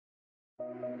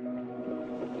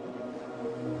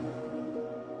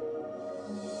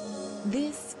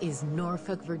This is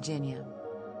Norfolk, Virginia.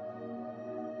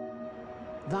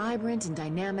 Vibrant and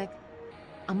dynamic,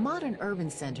 a modern urban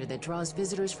center that draws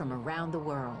visitors from around the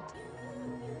world.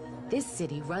 This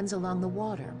city runs along the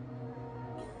water,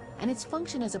 and its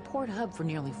function as a port hub for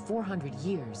nearly 400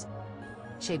 years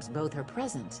shapes both her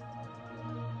present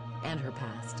and her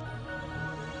past.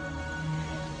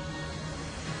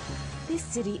 This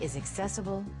city is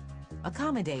accessible,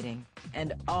 accommodating,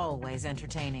 and always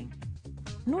entertaining.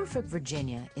 Norfolk,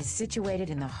 Virginia is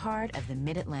situated in the heart of the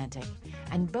Mid-Atlantic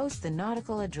and boasts the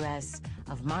nautical address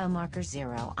of mile marker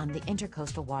 0 on the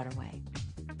Intercoastal Waterway.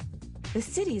 The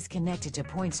city is connected to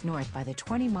points north by the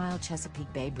 20-mile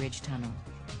Chesapeake Bay Bridge Tunnel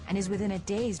and is within a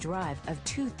day's drive of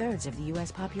 2/3 of the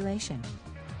U.S. population.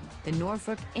 The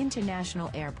Norfolk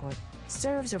International Airport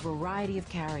serves a variety of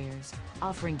carriers,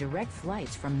 offering direct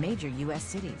flights from major U.S.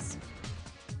 cities.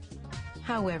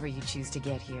 However you choose to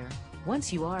get here,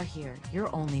 once you are here,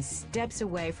 you're only steps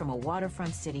away from a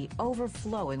waterfront city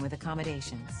overflowing with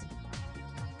accommodations.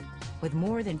 With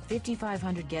more than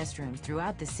 5,500 guest rooms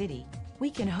throughout the city,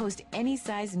 we can host any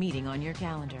size meeting on your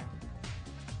calendar.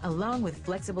 Along with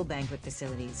flexible banquet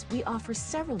facilities, we offer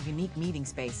several unique meeting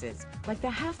spaces, like the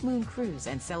Half Moon Cruise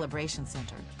and Celebration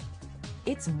Center.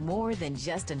 It's more than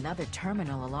just another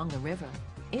terminal along the river.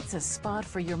 It's a spot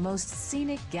for your most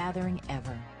scenic gathering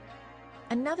ever.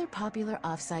 Another popular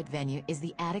off-site venue is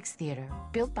the Attucks Theater,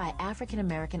 built by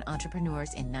African-American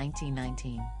entrepreneurs in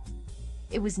 1919.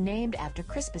 It was named after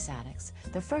Crispus Attucks,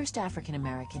 the first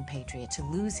African-American patriot to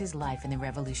lose his life in the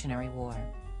Revolutionary War.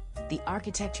 The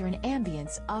architecture and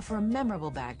ambience offer a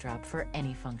memorable backdrop for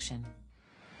any function.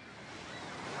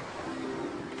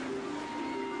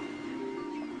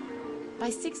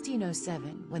 By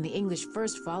 1607, when the English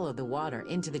first followed the water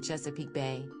into the Chesapeake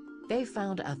Bay, they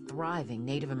found a thriving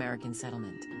Native American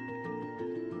settlement.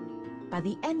 By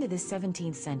the end of the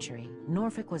 17th century,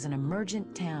 Norfolk was an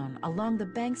emergent town along the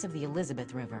banks of the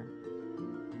Elizabeth River.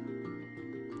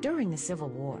 During the Civil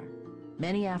War,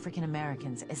 many African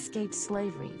Americans escaped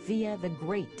slavery via the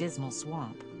Great Dismal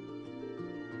Swamp.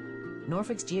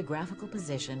 Norfolk's geographical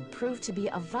position proved to be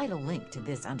a vital link to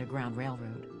this Underground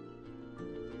Railroad.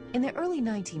 In the early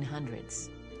 1900s,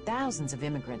 thousands of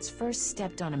immigrants first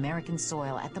stepped on American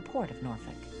soil at the port of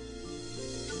Norfolk.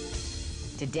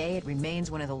 Today, it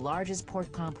remains one of the largest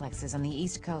port complexes on the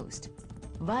East Coast,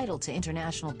 vital to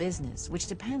international business, which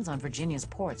depends on Virginia's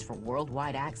ports for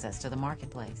worldwide access to the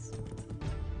marketplace.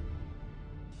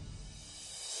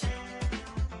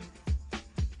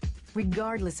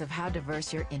 Regardless of how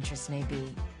diverse your interests may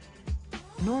be,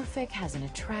 Norfolk has an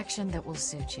attraction that will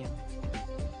suit you.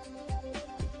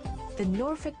 The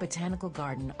Norfolk Botanical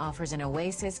Garden offers an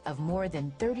oasis of more than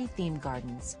 30 themed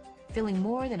gardens, filling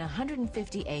more than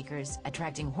 150 acres,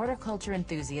 attracting horticulture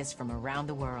enthusiasts from around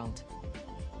the world.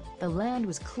 The land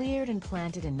was cleared and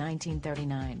planted in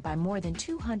 1939 by more than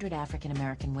 200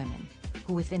 African-American women,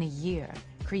 who within a year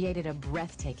created a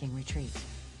breathtaking retreat.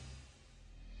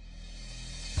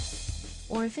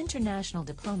 Or if international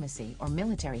diplomacy or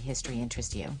military history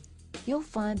interest you, you'll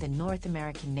find the North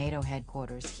American NATO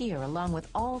headquarters here along with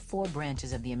all 4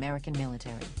 branches of the American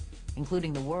military,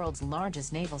 including the world's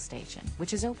largest naval station,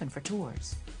 which is open for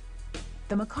tours.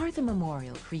 The MacArthur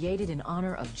Memorial, created in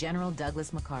honor of General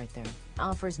Douglas MacArthur,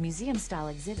 offers museum-style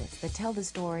exhibits that tell the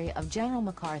story of General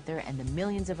MacArthur and the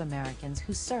millions of Americans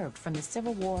who served from the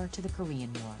Civil War to the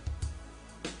Korean War.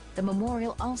 The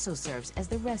memorial also serves as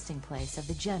the resting place of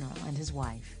the general and his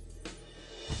wife.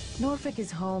 Norfolk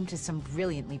is home to some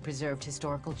brilliantly preserved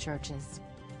historical churches.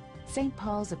 St.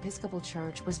 Paul's Episcopal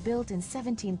Church was built in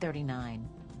 1739.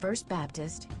 First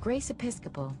Baptist, Grace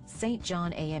Episcopal, St.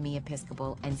 John AME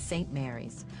Episcopal, and St.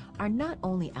 Mary's are not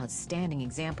only outstanding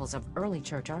examples of early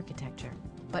church architecture,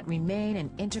 but remain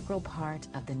an integral part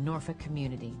of the Norfolk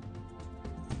community.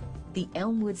 The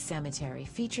Elmwood Cemetery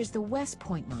features the West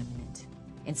Point Monument,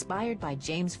 inspired by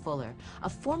James Fuller, a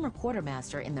former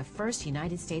quartermaster in the 1st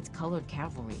United States Colored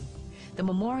Cavalry. The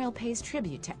memorial pays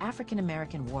tribute to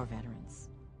African-American war veterans.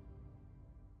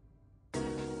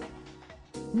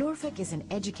 Norfolk is an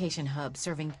education hub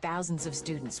serving thousands of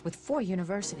students with 4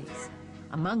 universities.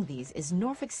 Among these is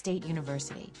Norfolk State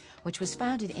University, which was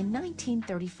founded in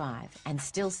 1935 and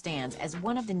still stands as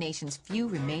one of the nation's few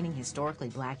remaining historically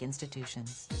Black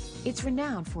institutions. It's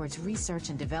renowned for its research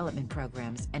and development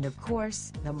programs and, of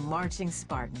course, the Marching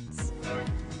Spartans.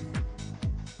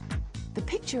 The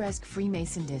picturesque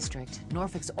Freemason District,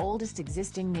 Norfolk's oldest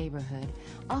existing neighborhood,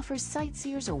 offers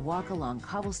sightseers a walk along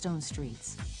cobblestone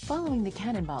streets, following the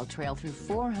Cannonball Trail through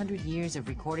 400 years of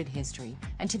recorded history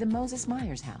and to the Moses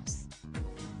Myers House.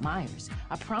 Myers,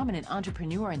 a prominent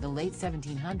entrepreneur in the late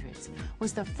 1700s,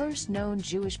 was the first known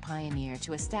Jewish pioneer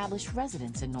to establish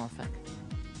residence in Norfolk.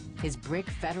 His brick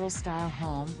federal-style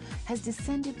home has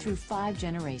descended through 5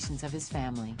 generations of his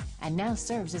family and now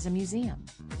serves as a museum.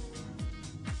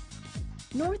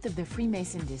 North of the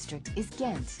Freemason District is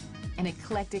Ghent, an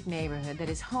eclectic neighborhood that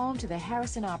is home to the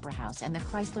Harrison Opera House and the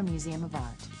Chrysler Museum of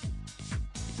Art.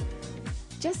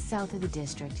 Just south of the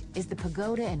district is the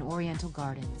Pagoda and Oriental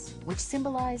Gardens, which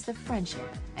symbolize the friendship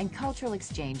and cultural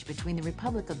exchange between the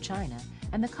Republic of China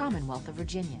and the Commonwealth of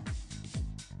Virginia.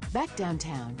 Back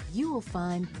downtown, you will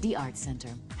find the Art Center,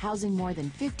 housing more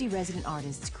than 50 resident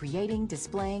artists creating,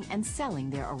 displaying, and selling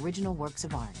their original works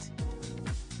of art.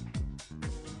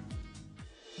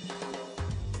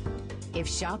 If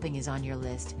shopping is on your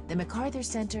list, the MacArthur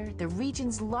Center, the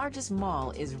region's largest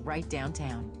mall, is right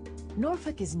downtown.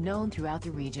 Norfolk is known throughout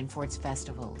the region for its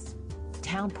festivals.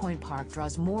 Town Point Park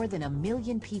draws more than 1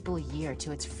 million people a year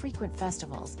to its frequent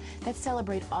festivals that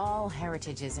celebrate all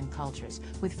heritages and cultures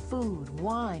with food,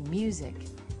 wine, music.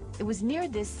 It was near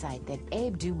this site that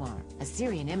Abe Dumar, a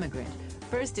Syrian immigrant,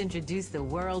 first introduced the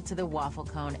world to the waffle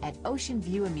cone at Ocean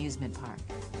View Amusement Park,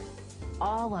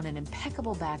 all on an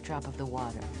impeccable backdrop of the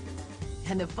water.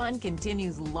 And the fun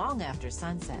continues long after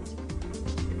sunset.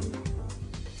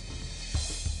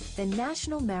 The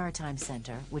National Maritime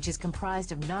Center, which is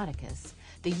comprised of Nauticus,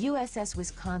 the USS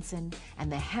Wisconsin,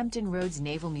 and the Hampton Roads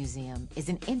Naval Museum, is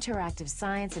an interactive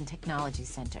science and technology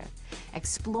center,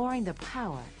 exploring the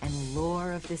power and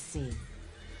lure of the sea.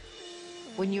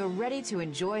 When you're ready to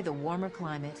enjoy the warmer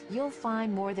climate, you'll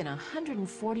find more than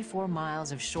 144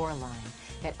 miles of shoreline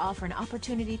that offer an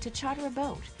opportunity to charter a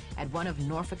boat at one of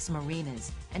Norfolk's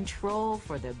marinas and troll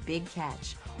for the big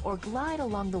catch, or glide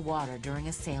along the water during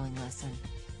a sailing lesson.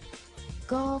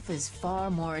 Golf is far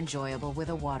more enjoyable with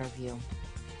a water view.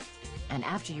 And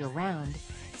after your round,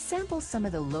 sample some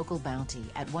of the local bounty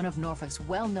at one of Norfolk's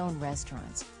well-known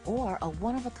restaurants or a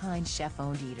one-of-a-kind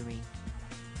chef-owned eatery.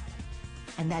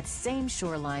 And that same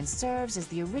shoreline serves as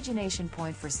the origination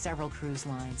point for several cruise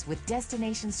lines with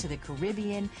destinations to the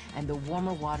Caribbean and the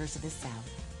warmer waters of the South.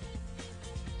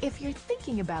 If you're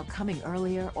thinking about coming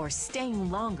earlier or staying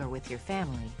longer with your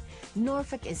family,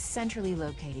 Norfolk is centrally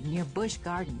located near Busch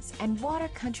Gardens and Water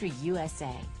Country,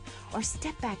 USA. Or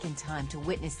step back in time to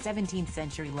witness 17th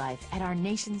century life at our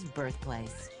nation's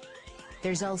birthplace.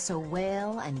 There's also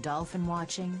whale and dolphin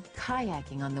watching,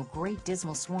 kayaking on the Great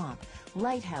Dismal Swamp,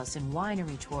 lighthouse and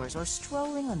winery tours, or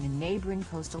strolling on the neighboring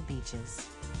coastal beaches.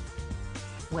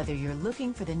 Whether you're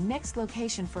looking for the next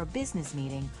location for a business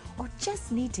meeting or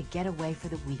just need to get away for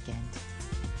the weekend,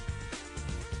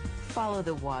 follow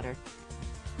the water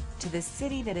to the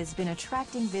city that has been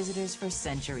attracting visitors for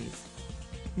centuries,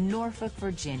 Norfolk,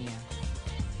 Virginia.